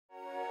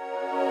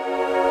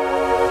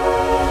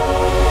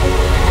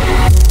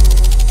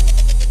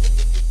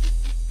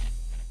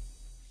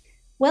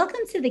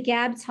Welcome to the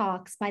GAB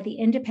Talks by the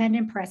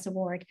Independent Press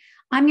Award.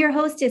 I'm your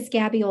hostess,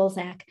 Gabby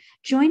Olzak.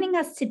 Joining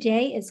us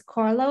today is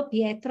Carlo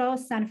Pietro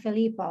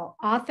Sanfilippo,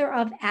 author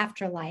of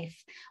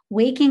Afterlife,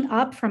 Waking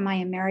Up from My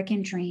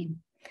American Dream.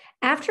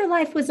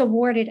 Afterlife was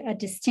awarded a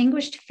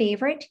distinguished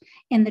favorite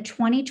in the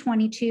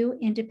 2022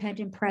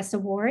 Independent Press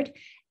Award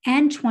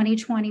and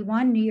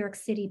 2021 New York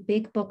City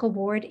Big Book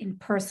Award in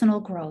Personal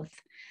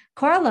Growth.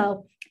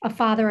 Carlo, a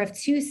father of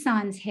two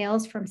sons,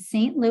 hails from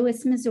St.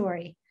 Louis,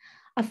 Missouri.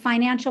 A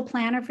financial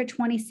planner for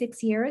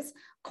 26 years,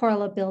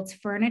 Carlo builds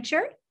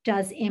furniture,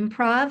 does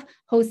improv,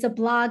 hosts a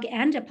blog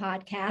and a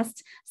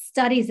podcast,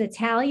 studies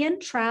Italian,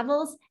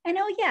 travels, and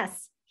oh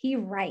yes, he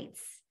writes.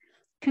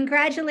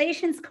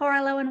 Congratulations,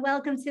 Carlo, and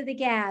welcome to the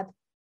GAB.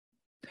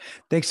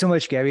 Thanks so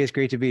much, Gabby. It's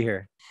great to be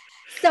here.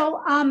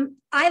 So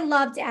I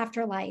loved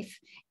Afterlife.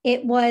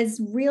 It was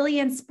really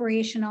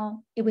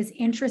inspirational. It was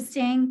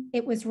interesting.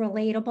 It was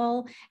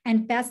relatable.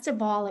 And best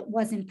of all, it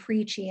wasn't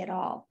preachy at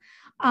all.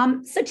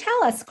 So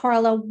tell us,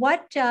 Carlo,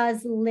 what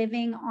does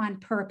living on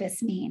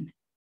purpose mean?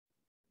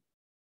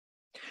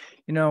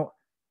 You know,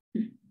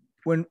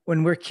 when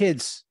we're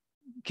kids,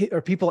 or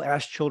people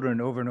ask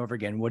children over and over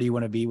again, what do you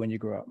want to be when you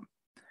grow up?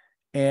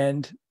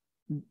 And,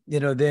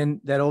 then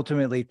that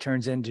ultimately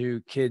turns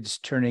into kids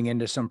turning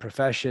into some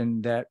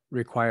profession that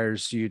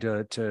requires you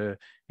to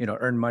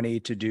earn money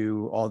to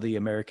do all the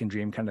American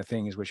dream kind of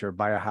things, which are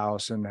buy a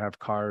house and have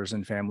cars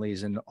and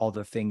families and all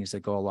the things that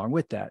go along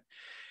with that.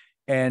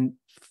 And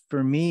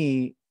for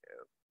me,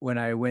 when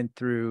I went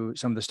through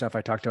some of the stuff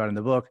I talked about in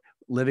the book,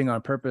 living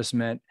on purpose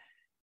meant,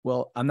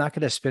 well, I'm not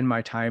going to spend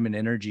my time and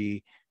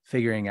energy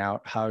figuring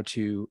out how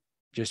to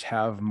just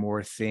have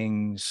more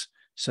things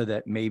so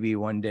that maybe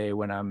one day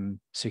when I'm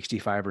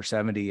 65 or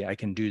 70, I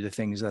can do the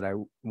things that I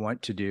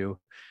want to do,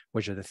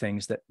 which are the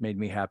things that made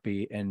me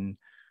happy and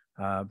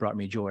brought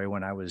me joy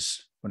when I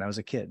was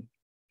a kid.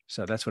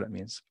 So that's what it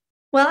means.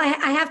 Well,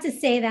 I have to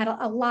say that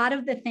a lot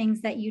of the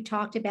things that you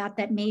talked about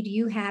that made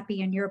you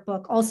happy in your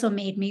book also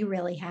made me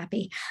really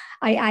happy.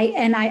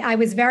 I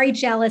was very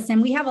jealous,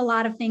 and we have a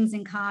lot of things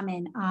in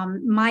common.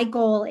 My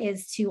goal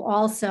is to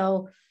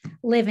also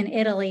live in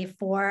Italy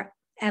for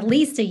at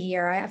least a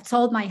year. I've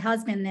told my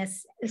husband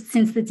this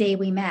since the day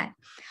we met.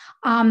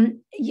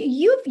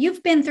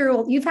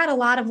 You've had a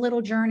lot of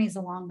little journeys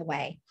along the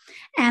way.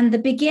 And the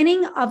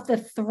beginning of the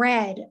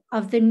thread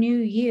of the new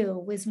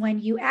you was when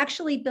you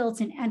actually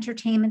built an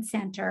entertainment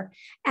center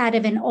out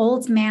of an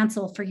old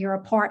mantle for your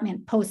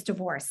apartment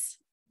post-divorce.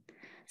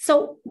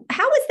 So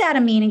how was that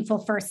a meaningful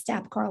first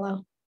step,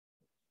 Carlo?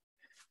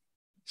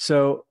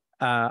 So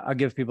I'll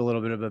give people a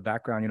little bit of a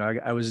background.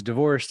 I was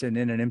divorced and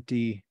in an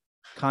empty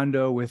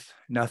condo with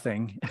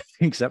nothing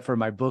except for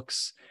my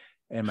books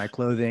and my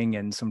clothing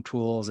and some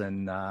tools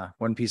and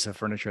one piece of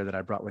furniture that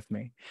I brought with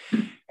me.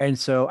 And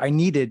so I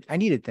needed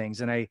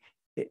things. And I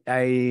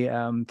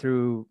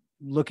through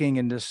looking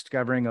and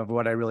discovering of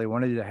what I really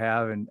wanted to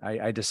have, and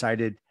I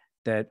decided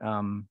that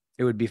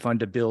it would be fun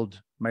to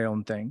build my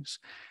own things.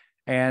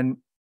 And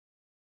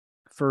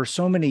for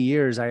so many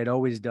years, I had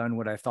always done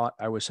what I thought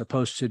I was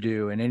supposed to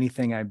do. And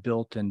anything I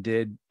built and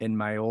did in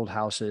my old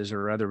houses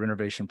or other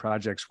renovation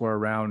projects were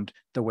around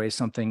the way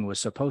something was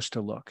supposed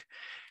to look.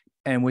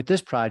 And with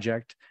this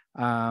project,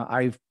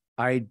 I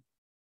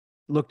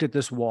looked at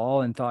this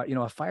wall and thought,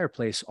 a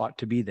fireplace ought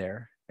to be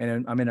there.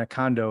 And I'm in a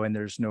condo and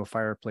there's no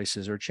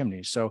fireplaces or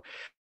chimneys. So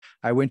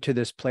I went to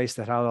this place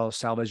that had all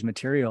salvage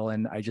material,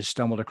 and I just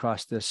stumbled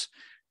across this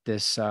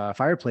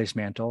fireplace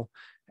mantle.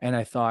 And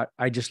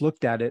I just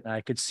looked at it and I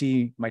could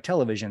see my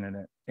television in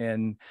it.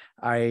 And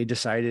I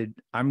decided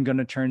I'm going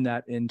to turn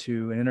that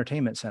into an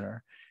entertainment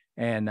center.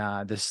 And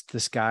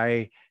this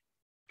guy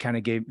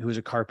who was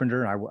a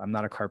carpenter. I'm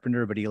not a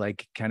carpenter, but he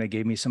kind of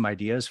gave me some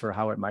ideas for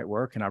how it might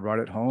work. And I brought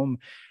it home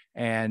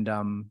and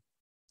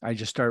I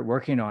just started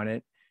working on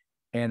it.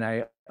 And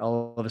I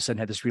all of a sudden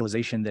had this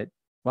realization that,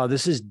 wow,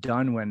 this is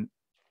done when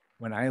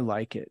I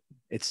like it.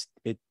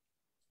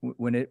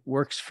 When it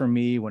works for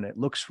me, when it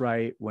looks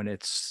right, when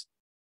it's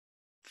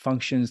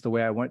functions the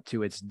way I want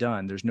to, it's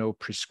done. There's no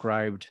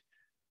prescribed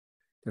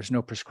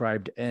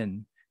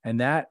end. And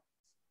that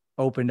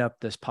opened up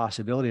this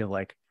possibility of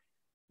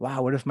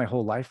wow, what if my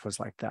whole life was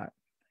like that?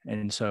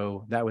 And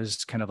so that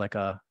was kind of like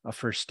a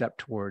first step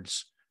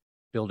towards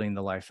building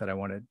the life that I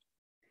wanted.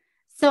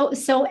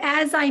 So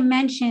as I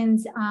mentioned,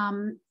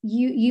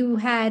 you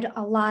had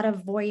a lot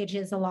of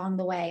voyages along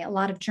the way, a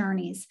lot of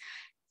journeys.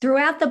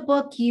 Throughout the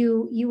book,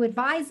 you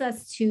advise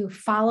us to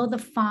follow the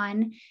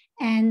fun.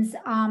 And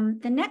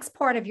the next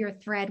part of your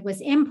thread was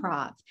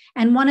improv.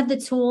 And one of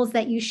the tools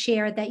that you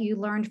shared that you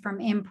learned from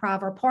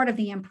improv, or part of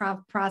the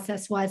improv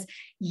process, was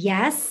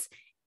yes,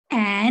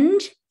 and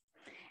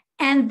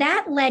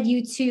that led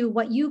you to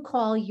what you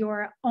call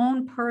your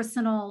own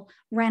personal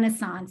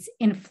renaissance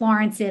in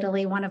Florence,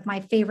 Italy, one of my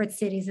favorite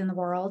cities in the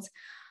world,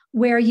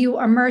 where you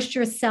immersed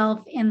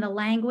yourself in the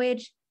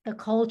language, the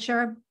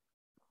culture.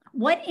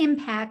 What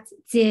impact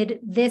did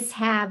this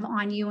have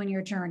on you and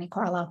your journey,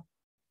 Carlo?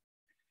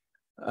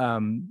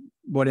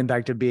 what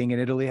impact did being in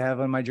Italy have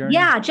on my journey?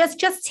 Yeah,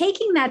 just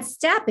taking that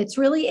step. It's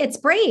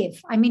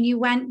brave. I mean, you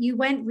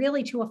went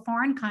really to a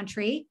foreign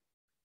country,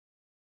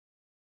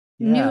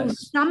 knew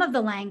Yes. some of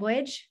the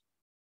language.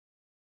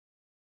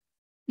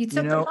 You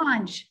took the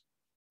plunge.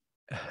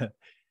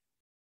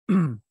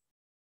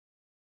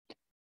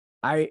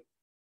 I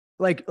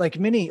like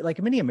many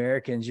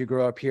Americans, you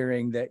grow up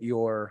hearing that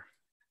you're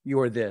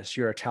you're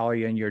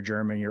Italian, you're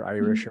German, you're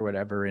Irish, or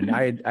whatever. And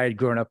I had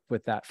grown up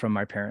with that from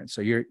my parents.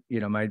 So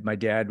my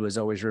dad was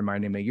always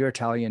reminding me, you're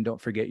Italian, don't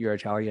forget you're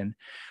Italian.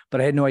 But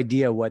I had no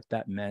idea what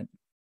that meant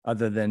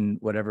other than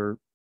whatever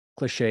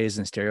cliches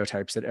and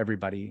stereotypes that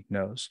everybody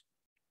knows.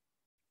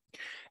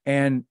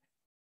 And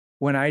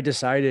when I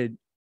decided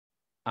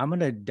I'm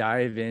going to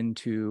dive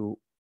into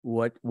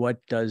what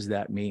does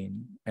that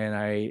mean, and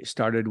I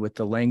started with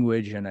the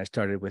language, and I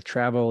started with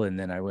travel, and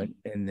then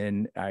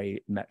I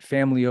met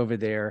family over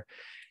there,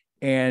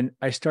 and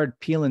I started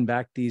peeling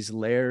back these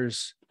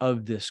layers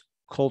of this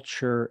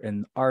culture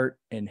and art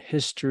and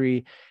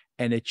history,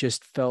 and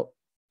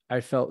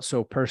I felt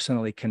so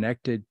personally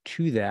connected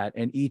to that.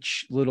 And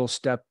each little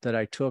step that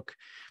I took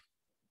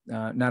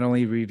not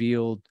only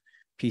revealed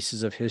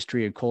pieces of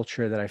history and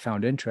culture that I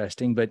found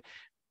interesting, but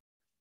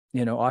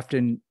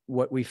often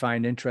what we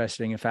find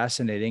interesting and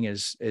fascinating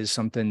is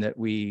something that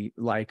we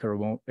like or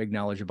won't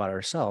acknowledge about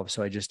ourselves.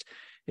 So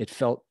it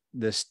felt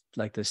this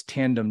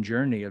tandem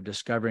journey of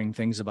discovering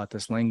things about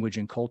this language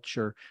and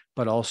culture,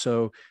 but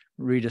also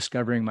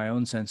rediscovering my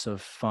own sense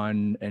of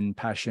fun and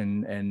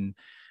passion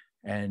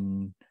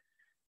and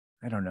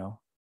I don't know,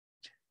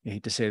 I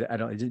hate to say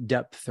that,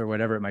 depth or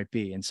whatever it might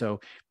be. And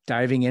so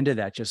diving into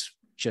that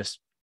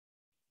just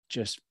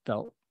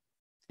felt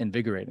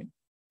invigorating.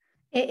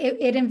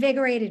 It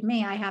invigorated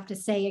me, I have to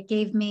say. It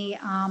gave me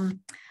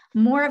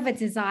more of a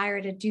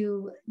desire to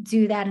do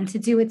that, and to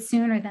do it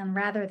sooner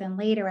rather than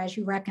later, as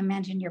you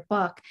recommend in your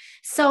book.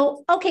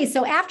 So, okay,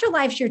 so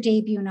Afterlife's your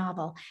debut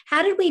novel.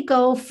 How did we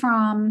go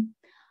from,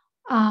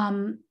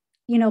 building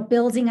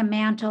a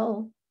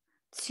mantle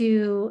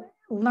to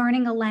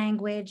learning a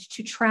language,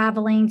 to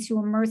traveling, to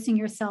immersing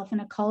yourself in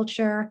a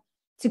culture,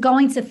 to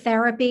going to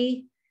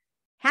therapy?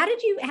 How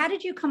did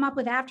you come up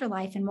with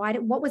Afterlife, and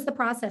what was the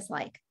process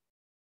like?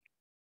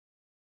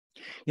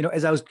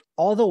 As I was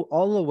all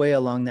the way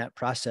along that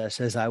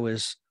process, as I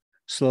was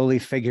slowly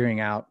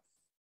figuring out,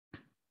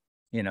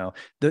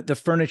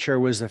 the furniture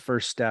was the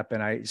first step,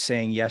 and I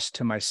saying yes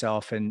to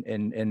myself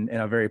in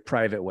a very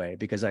private way,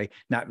 because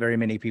not very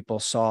many people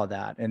saw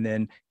that. And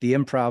then the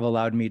improv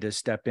allowed me to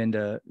step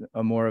into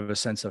a more of a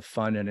sense of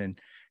fun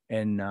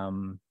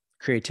and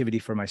creativity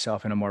for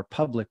myself in a more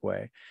public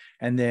way.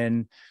 And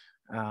then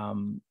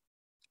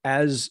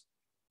as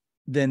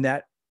then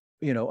that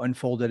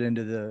unfolded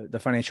into the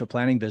financial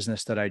planning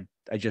business that I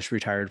just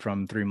retired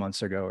from 3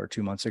 months ago or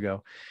 2 months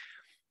ago.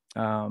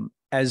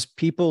 As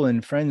people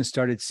and friends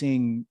started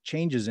seeing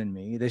changes in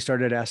me, they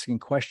started asking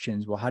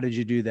questions. Well, how did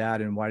you do that?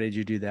 And why did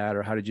you do that?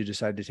 Or how did you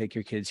decide to take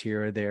your kids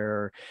here or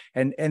there?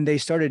 And they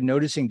started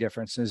noticing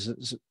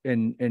differences.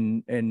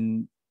 And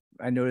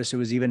I noticed it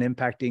was even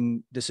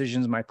impacting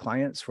decisions my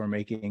clients were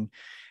making.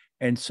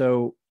 And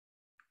so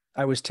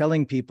I was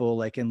telling people,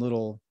 like, in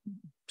little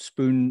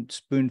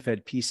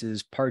spoon-fed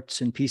pieces,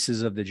 parts and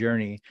pieces of the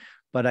journey.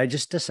 But I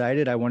just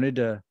decided I wanted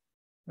to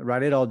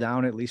write it all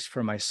down, at least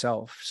for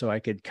myself, so I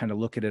could kind of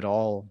look at it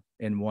all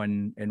in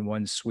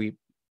one sweep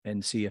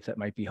and see if that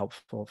might be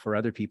helpful for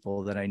other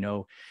people that I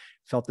know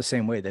felt the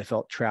same way. They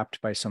felt trapped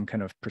by some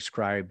kind of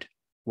prescribed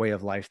way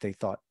of life they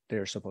thought they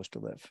were supposed to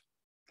live.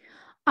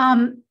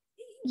 I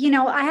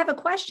have a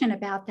question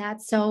about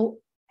that. So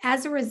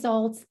as a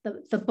result,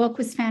 the book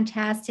was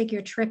fantastic,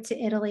 your trip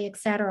to Italy,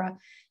 etc.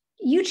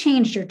 You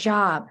changed your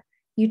job,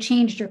 you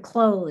changed your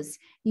clothes,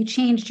 you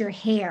changed your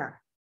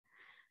hair.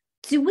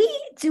 Do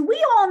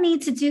we all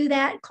need to do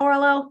that,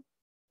 Carlo?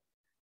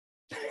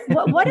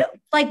 What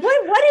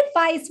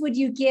advice would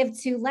you give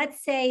to,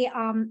 let's say,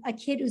 a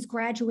kid who's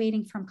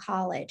graduating from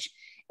college,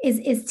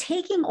 is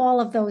taking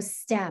all of those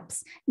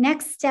steps?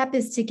 Next step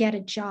is to get a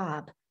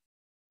job.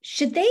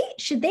 Should they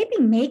be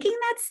making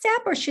that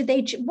step, or should they?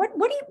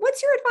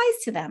 What's your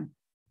advice to them?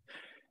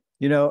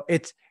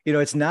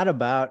 It's not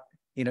about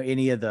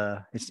any of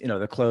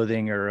the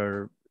clothing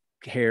or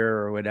hair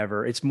or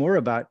whatever. It's more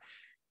about,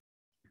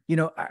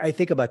 I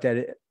think about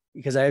that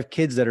because I have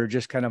kids that are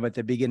just kind of at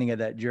the beginning of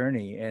that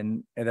journey.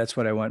 And that's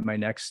what I want my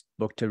next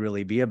book to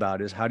really be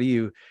about, is how do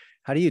you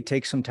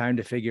take some time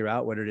to figure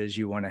out what it is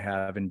you want to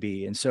have and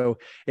be? And so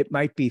it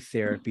might be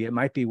therapy. It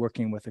might be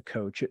working with a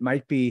coach. It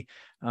might be,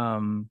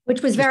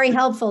 which was very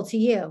helpful to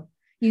you.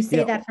 You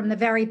say that from the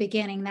very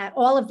beginning, that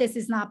all of this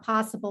is not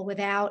possible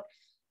without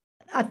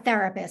a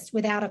therapist,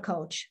 without a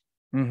coach.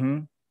 Mm-hmm.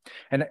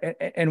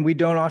 And we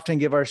don't often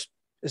give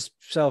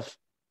ourselves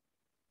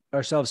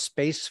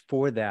space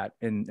for that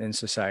in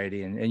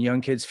society, and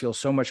young kids feel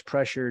so much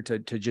pressure to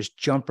just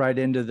jump right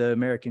into the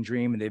American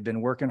dream. And they've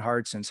been working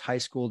hard since high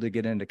school to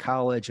get into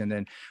college, and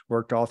then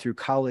worked all through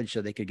college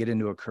so they could get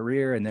into a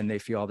career. And then they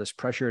feel all this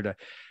pressure to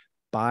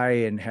buy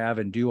and have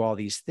and do all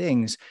these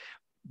things,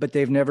 but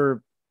they've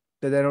never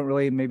that they don't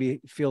really maybe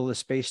feel the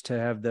space to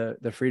have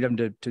the freedom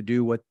to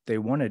do what they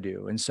want to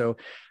do. And so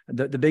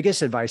the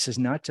biggest advice is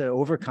not to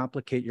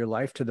overcomplicate your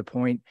life to the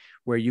point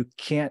where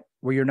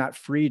you're not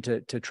free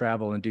to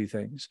travel and do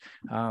things.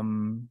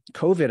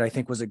 COVID, I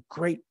think, was a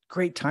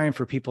great time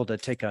for people to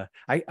take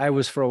I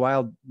was for a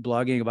while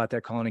blogging about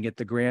that, calling it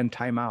the grand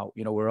timeout.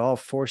 We're all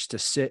forced to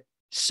sit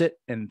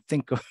and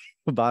think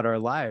about our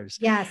lives.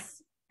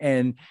 Yes.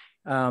 And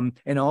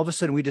all of a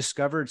sudden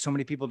so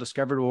many people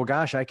discovered, well,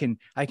 gosh, I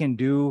can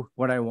do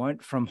what I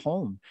want from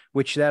home,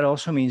 which that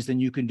also means then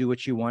you can do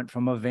what you want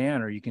from a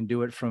van, or you can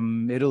do it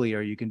from Italy,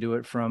 or you can do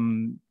it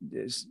from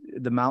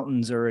the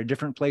mountains or a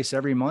different place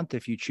every month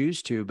if you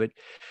choose to. But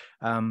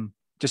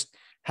just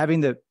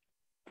having the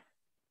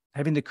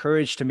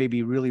courage to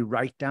maybe really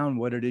write down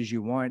what it is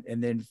you want,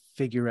 and then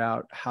figure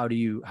out how do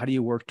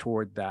you work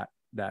toward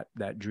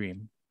that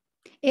dream.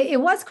 It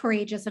was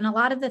courageous. And a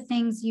lot of the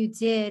things you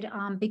did,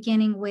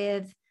 beginning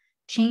with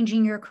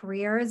changing your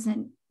careers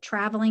and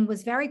traveling,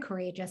 was very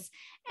courageous.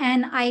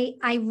 And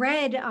I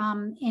read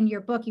in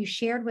your book, you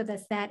shared with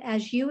us that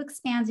as you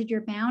expanded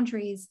your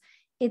boundaries,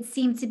 it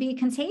seemed to be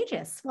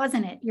contagious,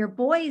 wasn't it? Your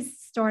boys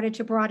started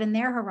to broaden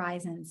their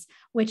horizons,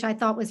 which I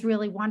thought was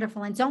really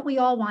wonderful. And don't we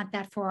all want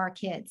that for our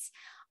kids?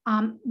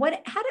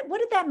 What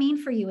did that mean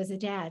for you as a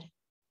dad?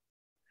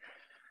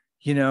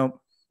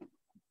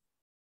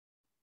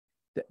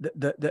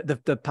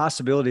 The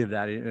possibility of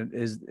that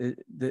is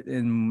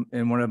in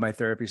one of my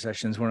therapy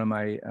sessions,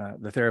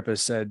 the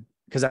therapist said,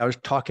 because I was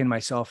talking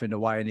myself into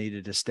why I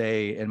needed to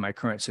stay in my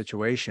current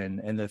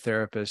situation, and the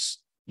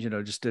therapist,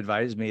 just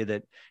advised me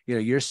that,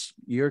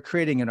 you're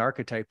creating an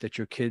archetype that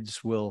your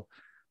kids will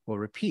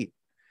repeat.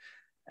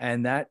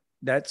 And that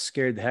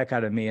scared the heck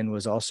out of me, and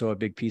was also a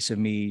big piece of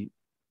me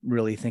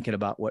really thinking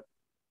about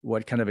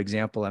what kind of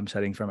example I'm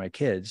setting for my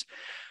kids.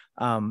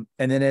 And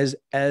then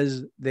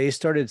as they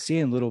started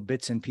seeing little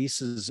bits and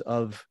pieces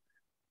of,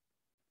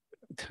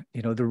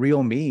 the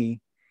real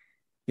me,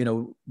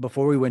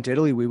 before we went to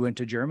Italy, we went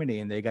to Germany,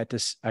 and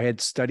I had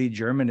studied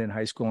German in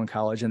high school and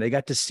college, and they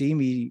got to see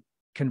me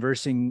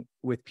conversing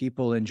with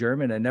people in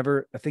German,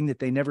 a thing that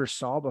they never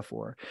saw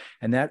before.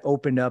 And that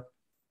opened up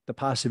the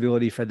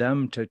possibility for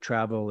them to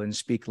travel and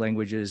speak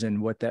languages,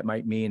 and what that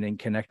might mean, and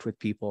connect with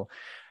people.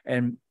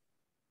 And,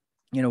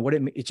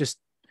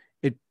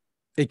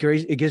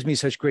 it gives me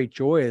such great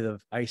joy.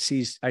 I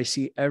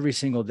see every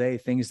single day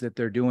things that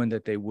they're doing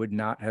that they would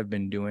not have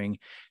been doing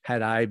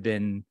had I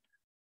been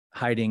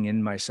hiding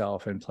in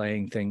myself and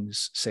playing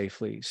things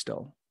safely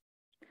still.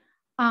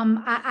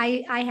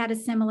 I had a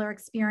similar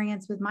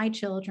experience with my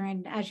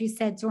children. As you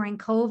said, during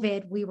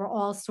COVID, we were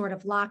all sort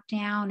of locked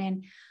down,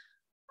 and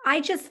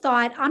I just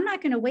thought, I'm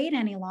not going to wait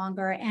any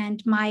longer.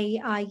 And my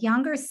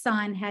younger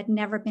son had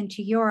never been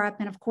to Europe.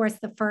 And of course,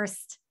 the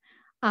first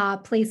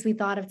place we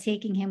thought of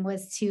taking him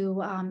was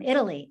to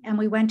Italy. And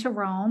we went to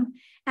Rome.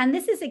 And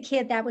this is a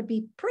kid that would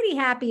be pretty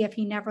happy if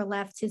he never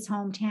left his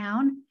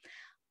hometown.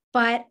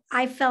 But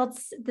I felt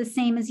the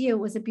same as you. It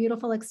was a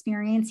beautiful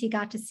experience. He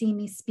got to see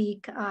me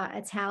speak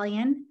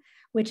Italian,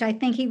 which I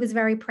think he was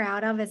very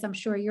proud of, as I'm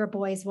sure your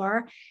boys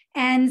were.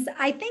 And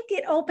I think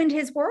it opened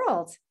his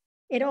world.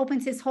 It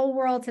opens his whole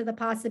world to the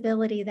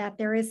possibility that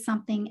there is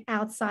something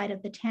outside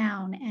of the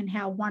town, and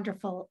how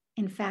wonderful,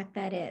 in fact,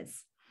 that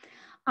is.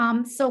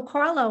 So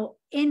Carlo,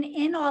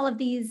 in all of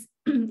these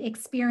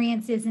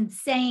experiences and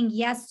saying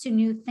yes to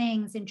new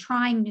things and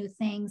trying new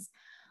things,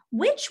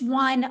 which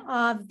one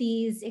of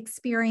these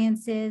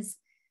experiences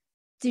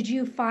did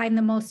you find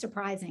the most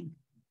surprising?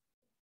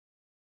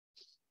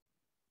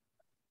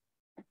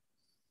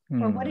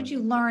 Or what did you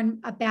learn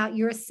about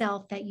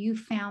yourself that you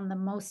found the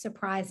most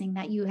surprising,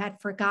 that you had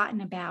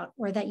forgotten about,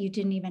 or that you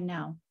didn't even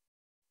know?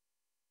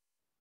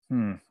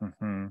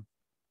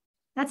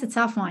 That's a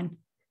tough one.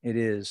 It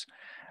is.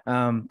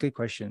 Good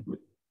question.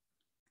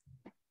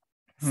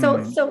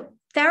 So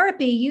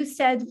therapy, you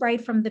said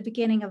right from the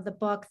beginning of the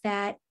book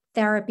that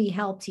therapy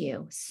helped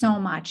you so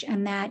much,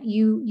 and that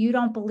you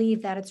don't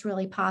believe that it's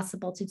really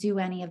possible to do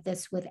any of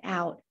this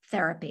without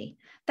therapy.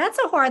 That's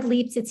a hard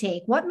leap to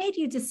take. What made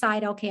you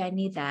decide, okay, I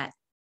need that?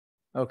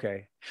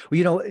 Okay.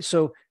 Well,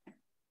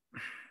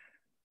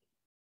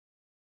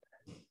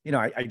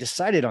 I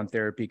decided on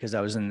therapy because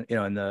I was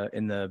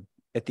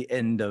at the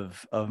end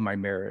of my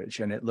marriage,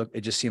 and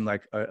it just seemed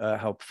like a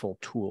helpful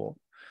tool.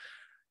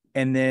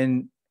 And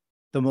then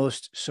the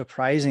most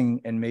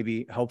surprising and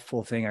maybe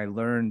helpful thing I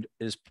learned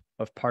is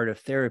of part of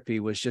therapy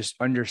was just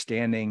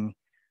understanding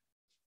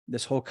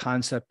this whole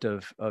concept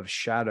of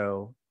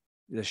shadow,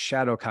 the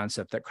shadow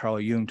concept that Carl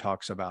Jung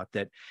talks about,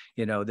 that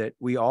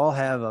we all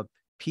have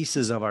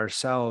pieces of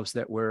ourselves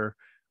that we're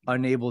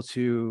unable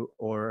to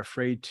or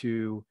afraid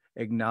to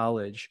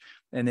acknowledge.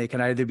 And they can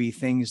either be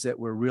things that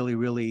we're really,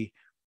 really,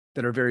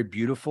 that are very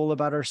beautiful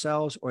about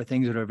ourselves, or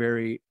things that are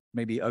very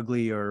maybe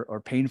ugly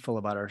or painful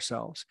about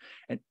ourselves.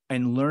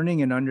 And learning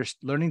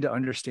to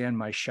understand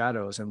my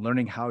shadows, and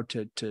learning how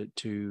to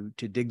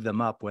dig them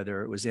up,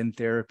 whether it was in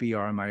therapy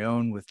or on my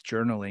own with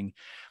journaling,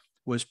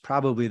 was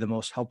probably the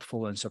most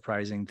helpful and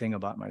surprising thing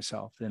about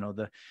myself.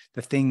 The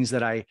things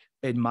that I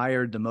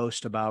admired the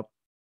most about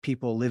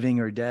people living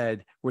or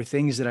dead were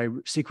things that I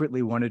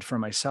secretly wanted for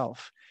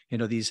myself.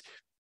 These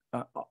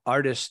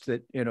artists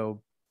that,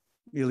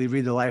 really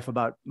read the life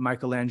about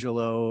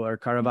Michelangelo or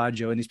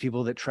Caravaggio and these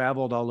people that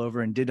traveled all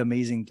over and did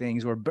amazing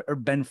things, or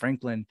Ben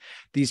Franklin,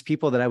 these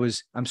people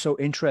that I'm so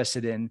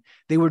interested in,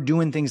 they were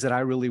doing things that I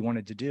really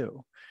wanted to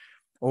do,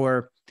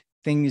 or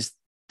things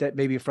that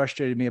maybe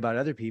frustrated me about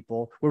other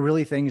people were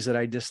really things that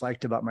I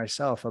disliked about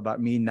myself,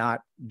 about me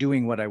not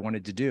doing what I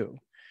wanted to do.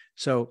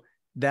 So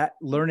that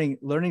learning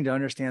to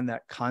understand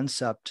that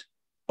concept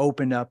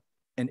opened up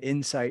an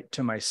insight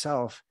to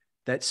myself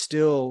that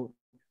still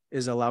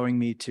is allowing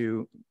me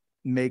to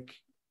make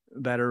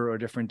better or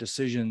different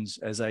decisions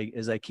as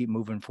I keep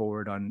moving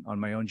forward on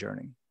my own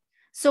journey.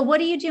 So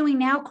what are you doing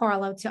now,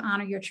 Carlo, to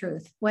honor your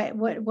truth? What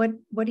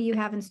do you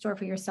have in store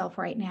for yourself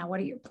right now?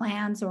 What are your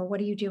plans, or what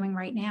are you doing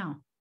right now?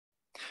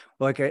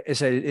 Well, like I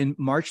said, in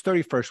March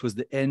 31st was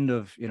the end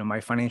of, my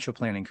financial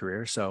planning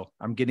career. So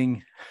I'm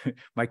getting,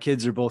 my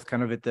kids are both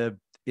kind of at the,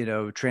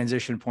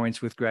 transition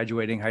points with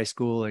graduating high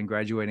school and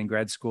graduating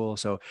grad school.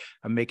 So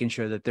I'm making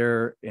sure that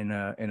they're in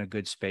a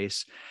good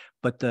space.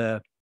 But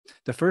the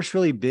first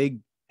really big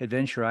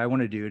adventure I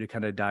want to do to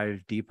kind of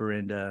dive deeper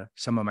into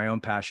some of my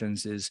own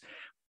passions is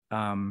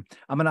I'm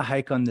going to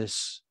hike on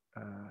this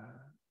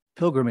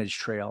pilgrimage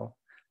trail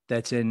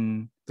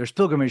there's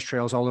pilgrimage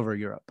trails all over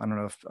Europe. I don't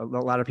know if a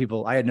lot of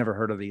people, I had never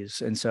heard of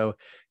these. And so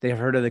they have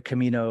heard of the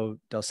Camino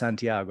del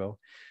Santiago,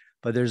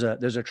 but there's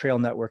a trail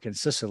network in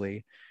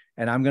Sicily.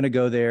 And I'm going to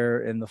go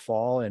there in the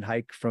fall and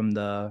hike from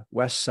the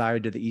west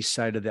side to the east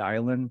side of the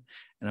island.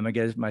 And I'm going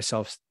to get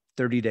myself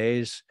 30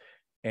 days,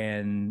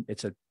 and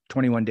it's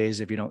 21 days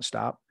if you don't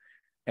stop.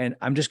 And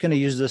I'm just going to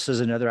use this as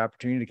another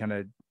opportunity to kind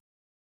of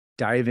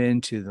dive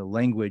into the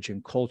language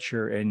and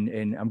culture.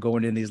 And I'm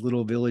going in these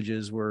little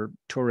villages where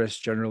tourists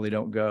generally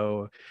don't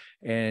go,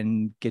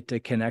 and get to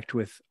connect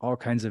with all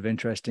kinds of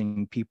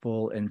interesting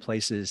people and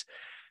places.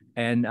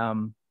 And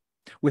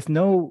with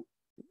no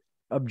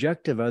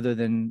objective other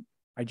than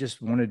I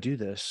just want to do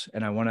this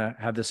and I want to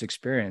have this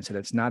experience, and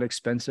it's not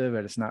expensive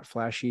and it's not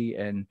flashy,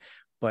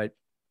 but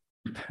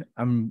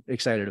I'm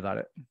excited about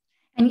it.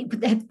 And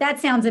that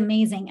sounds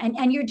amazing.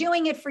 And you're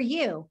doing it for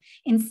you,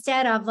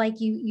 instead of, like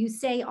you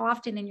say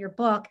often in your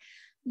book,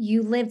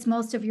 you lived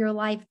most of your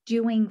life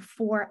doing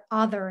for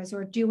others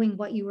or doing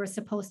what you were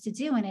supposed to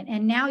do in it.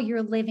 And now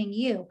you're living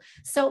you.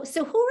 So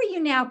who are you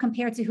now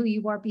compared to who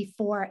you were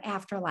before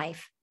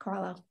Afterlife,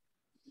 Carlo?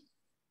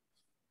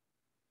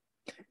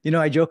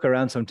 I joke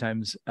around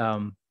sometimes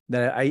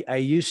that I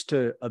used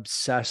to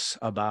obsess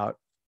about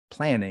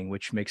planning,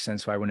 which makes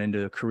sense why I went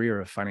into a career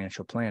of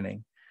financial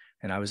planning.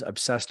 And I was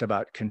obsessed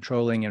about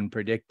controlling and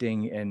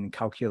predicting and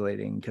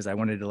calculating because I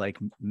wanted to,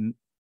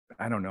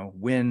 I don't know,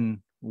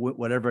 win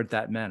whatever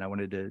that meant. I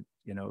wanted to,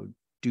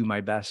 do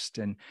my best.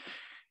 And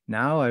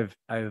now I've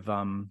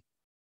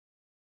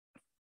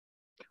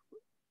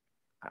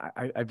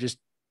just,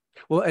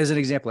 well, as an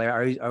example,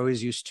 I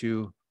always used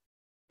to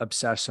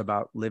obsess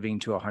about living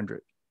to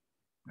 100.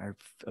 I've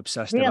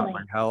obsessed about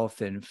my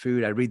health and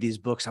food. I read these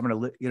books. I'm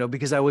going to,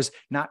 because I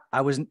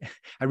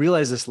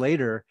realized this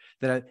later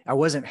that I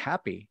wasn't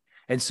happy.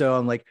 And so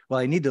I'm like, well,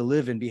 I need to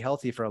live and be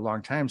healthy for a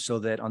long time so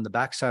that on the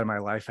backside of my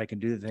life, I can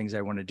do the things I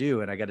want to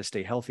do. And I got to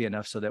stay healthy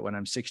enough so that when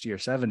I'm 60 or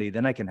 70,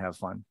 then I can have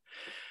fun.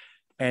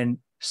 And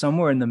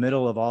somewhere in the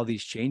middle of all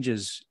these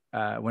changes,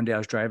 one day I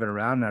was driving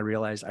around and I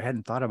realized I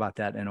hadn't thought about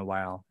that in a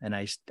while. And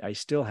I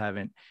still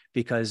haven't,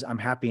 because I'm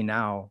happy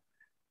now.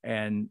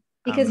 And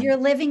because you're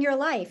living your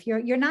life.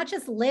 You're not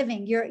just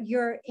living,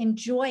 you're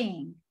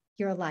enjoying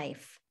your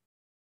life.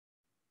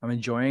 I'm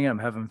enjoying it. I'm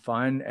having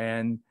fun.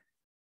 And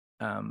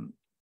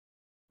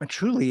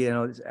truly,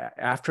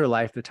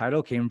 Afterlife, the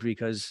title came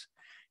because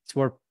it's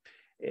more,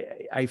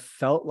 I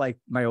felt like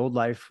my old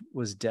life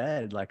was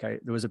dead. Like there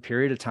was a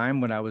period of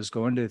time when I was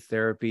going to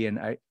therapy and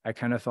I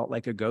kind of felt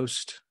like a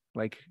ghost,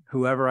 like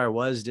whoever I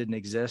was didn't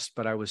exist,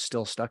 but I was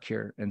still stuck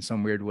here in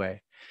some weird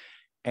way.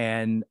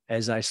 And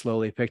as I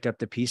slowly picked up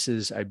the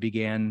pieces, I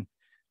began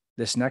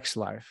this next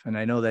life. And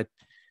I know that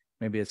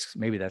maybe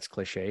that's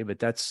cliche, but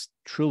that's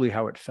truly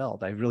how it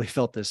felt. I really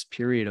felt this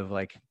period of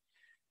like,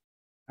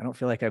 I don't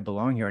feel like I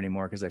belong here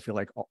anymore, because I feel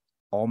like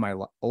all my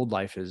old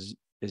life is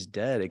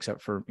dead,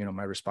 except for,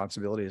 my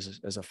responsibility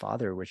as a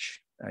father,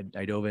 which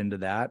I dove into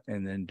that,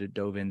 and then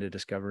dove into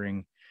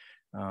discovering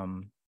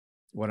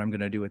what I'm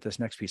going to do with this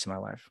next piece of my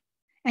life.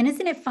 And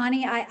isn't it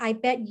funny? I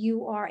bet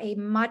you are a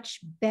much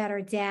better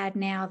dad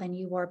now than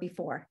you were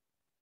before.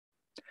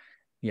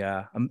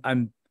 Yeah,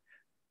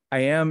 I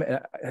am.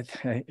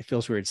 It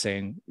feels weird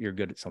saying you're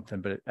good at something,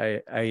 but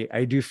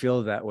I do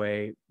feel that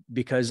way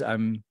because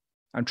I'm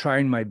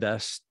trying my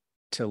best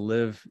to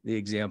live the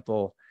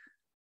example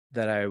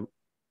that I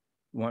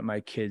want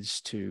my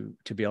kids to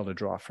be able to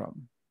draw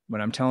from.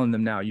 When I'm telling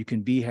them now, you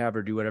can have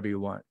or do whatever you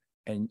want,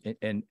 and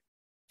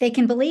they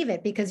can believe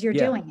it because you're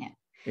doing it.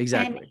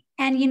 Exactly.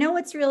 And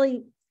what's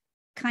really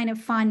kind of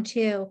fun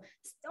too.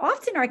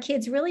 Often our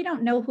kids really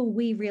don't know who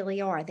we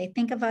really are. They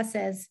think of us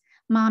as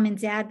mom and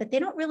dad, but they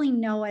don't really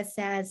know us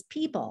as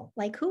people.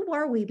 Like, who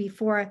were we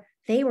before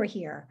they were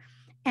here?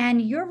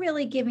 And you're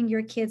really giving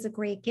your kids a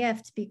great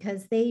gift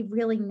because they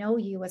really know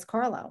you as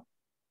Carlo.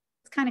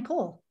 It's kind of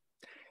cool.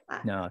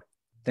 No,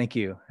 thank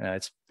you.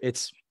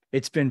 It's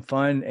been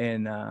fun,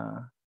 and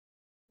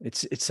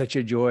it's such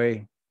a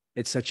joy.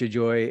 It's such a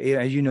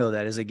joy. You know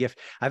that as a gift.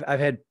 I've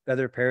had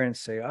other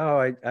parents say,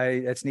 "Oh,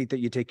 I that's neat that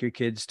you take your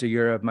kids to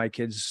Europe. My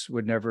kids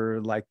would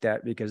never like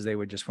that because they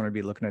would just want to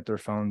be looking at their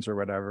phones or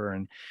whatever."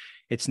 And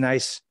it's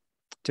nice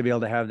to be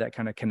able to have that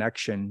kind of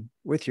connection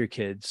with your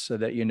kids, so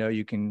that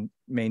you can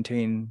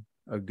maintain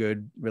a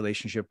good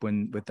relationship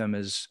with them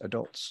as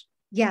adults.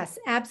 Yes,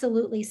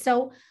 absolutely.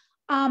 So,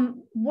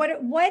 what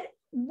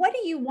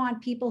do you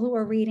want people who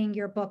are reading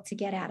your book to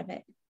get out of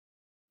it?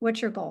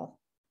 What's your goal?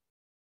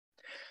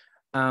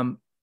 To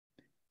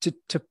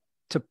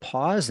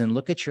pause and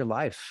look at your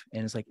life,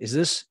 and it's like, is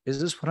this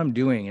what I'm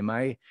doing? Am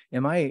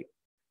I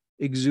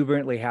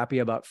exuberantly happy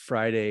about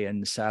Friday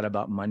and sad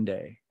about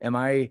Monday? Am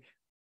I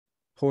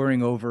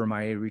poring over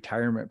my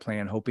retirement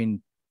plan,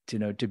 hoping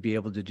to be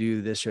able to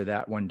do this or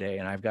that one day?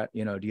 And I've got,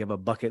 do you have a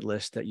bucket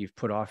list that you've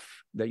put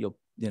off that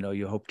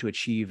you hope to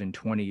achieve in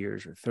 20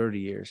 years or 30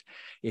 years,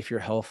 if your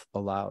health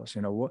allows?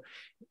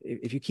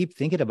 If you keep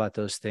thinking about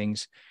those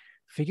things,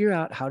 figure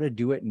out how to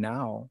do it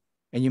now.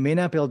 And you may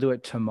not be able to do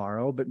it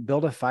tomorrow, but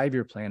build a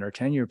 5-year plan or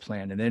 10-year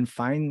plan, and then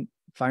find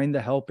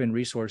the help and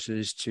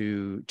resources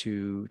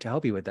to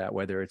help you with that,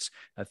 whether it's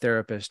a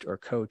therapist or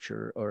coach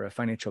or a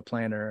financial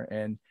planner.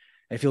 And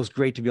it feels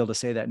great to be able to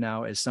say that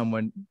now as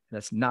someone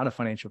that's not a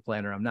financial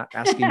planner. I'm not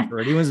asking for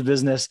anyone's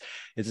business.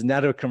 It's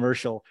not a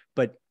commercial,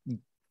 but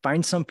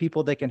find some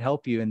people that can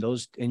help you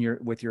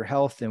with your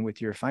health and with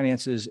your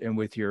finances and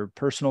with your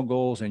personal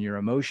goals and your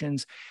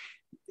emotions.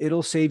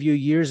 It'll save you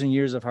years and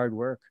years of hard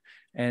work.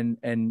 And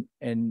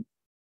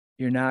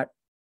you're not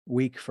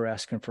weak for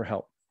asking for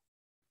help.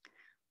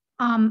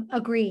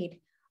 Agreed.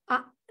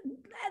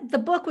 The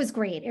book was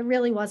great. It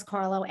really was,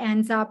 Carlo.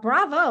 And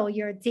bravo,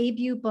 your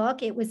debut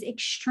book. It was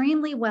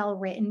extremely well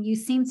written. You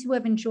seem to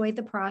have enjoyed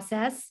the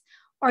process.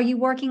 Are you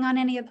working on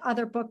any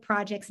other book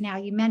projects now?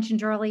 You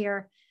mentioned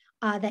earlier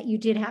that you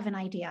did have an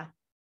idea.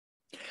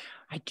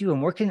 I do.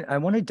 I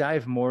want to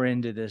dive more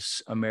into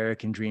this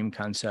American dream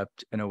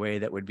concept in a way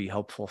that would be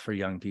helpful for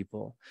young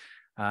people.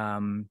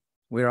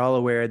 We're all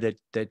aware that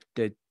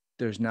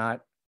there's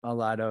not a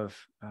lot of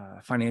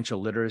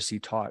financial literacy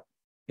taught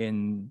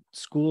in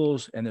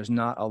schools, and there's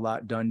not a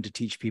lot done to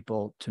teach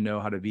people to know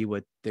how to be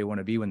what they want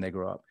to be when they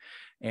grow up.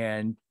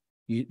 And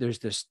there's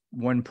this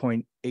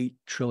 $1.8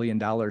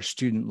 trillion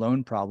student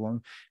loan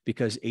problem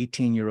because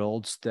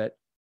 18-year-olds that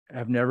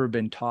have never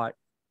been taught,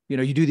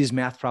 you do these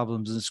math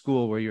problems in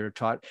school where you're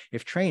taught,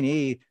 if train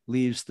A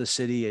leaves the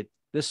city at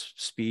this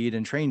speed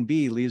and train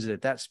B leaves it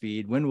at that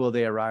speed, when will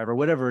they arrive, or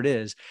whatever it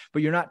is.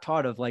 But you're not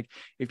taught of, like,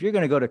 if you're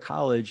going to go to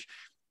college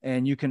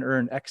and you can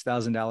earn X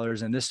thousand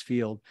dollars in this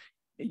field,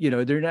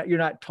 you're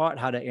not taught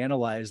how to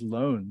analyze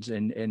loans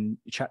and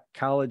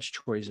college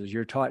choices.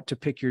 You're taught to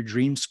pick your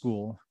dream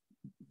school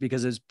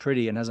because it's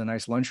pretty and has a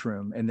nice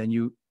lunchroom. And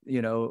then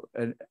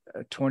a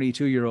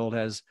 22-year-old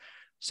has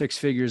 6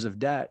 figures of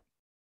debt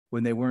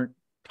when they weren't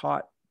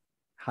taught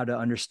how to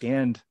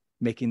understand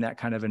making that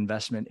kind of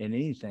investment in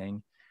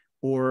anything,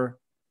 or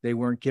they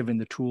weren't given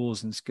the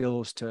tools and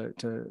skills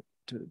to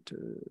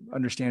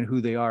understand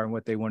who they are and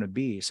what they want to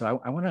be.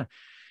 So I want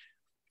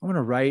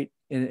to write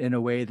in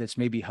a way that's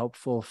maybe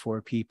helpful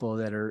for people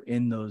that are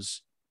in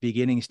those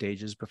beginning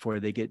stages before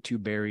they get too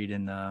buried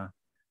in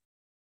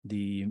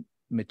the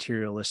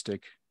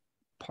materialistic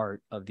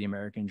part of the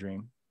American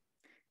dream.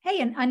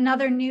 Hey, and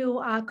another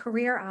new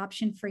career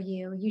option for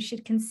you. You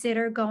should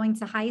consider going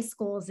to high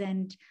schools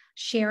and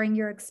sharing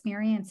your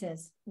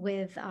experiences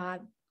with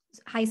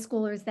high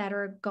schoolers that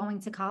are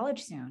going to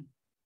college soon.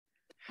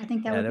 I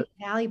think that would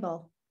be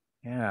valuable.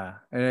 Yeah.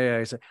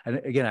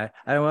 Again,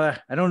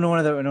 I don't know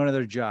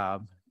another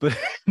job, but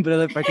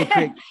if I could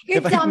create, You're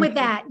done with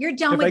that. You're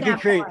done with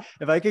that.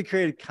 If I could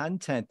create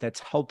content that's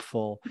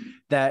helpful,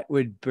 that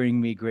would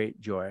bring me great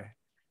joy.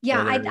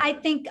 Yeah, I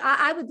think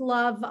I would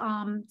love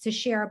to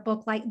share a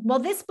book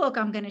this book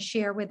I'm going to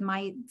share with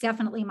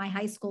definitely my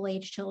high school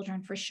age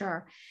children for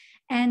sure.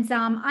 And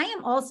I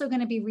am also going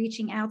to be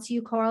reaching out to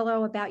you,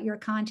 Carlo, about your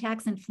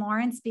contacts in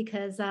Florence,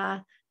 because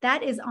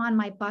that is on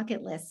my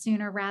bucket list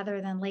sooner rather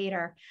than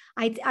later.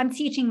 I'm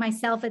teaching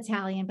myself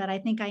Italian, but I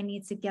think I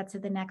need to get to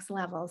the next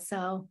level.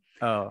 So,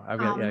 I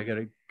got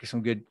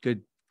some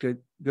good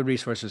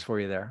resources for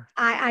you there.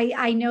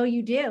 I know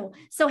you do.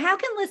 So how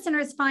can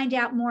listeners find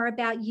out more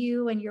about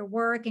you and your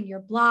work and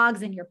your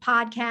blogs and your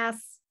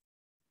podcasts?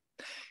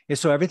 Yeah,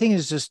 so everything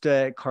is just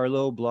at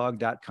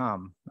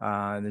carloblog.com.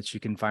 That you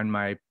can find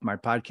my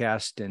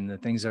podcast and the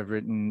things I've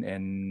written,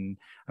 and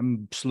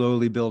I'm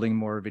slowly building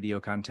more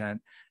video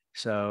content.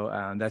 So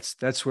that's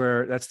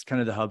kind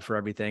of the hub for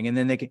everything. And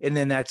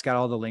then that's got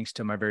all the links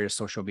to my various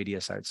social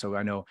media sites. So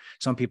I know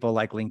some people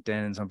like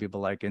LinkedIn and some people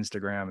like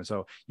Instagram. And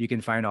so you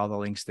can find all the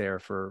links there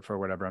for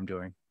whatever I'm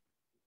doing.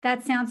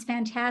 That sounds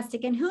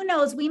fantastic. And who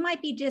knows, we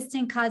might be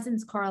distant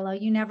cousins, Carlo.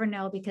 You never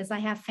know, because I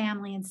have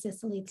family in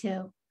Sicily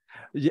too.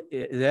 Yeah,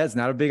 it's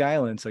not a big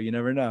island, so you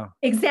never know.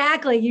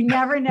 Exactly. You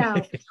never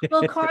know.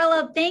 Well,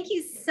 Carlo, thank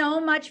you so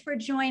much for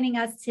joining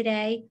us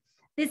today.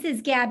 This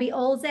is Gabby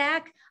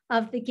Olzak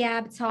of the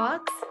GAB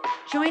Talks.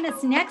 Join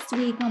us next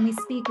week when we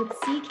speak with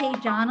C.K.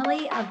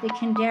 Donnelly of the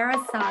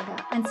Kundera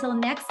Saga. Until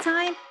next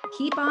time,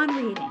 keep on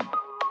reading.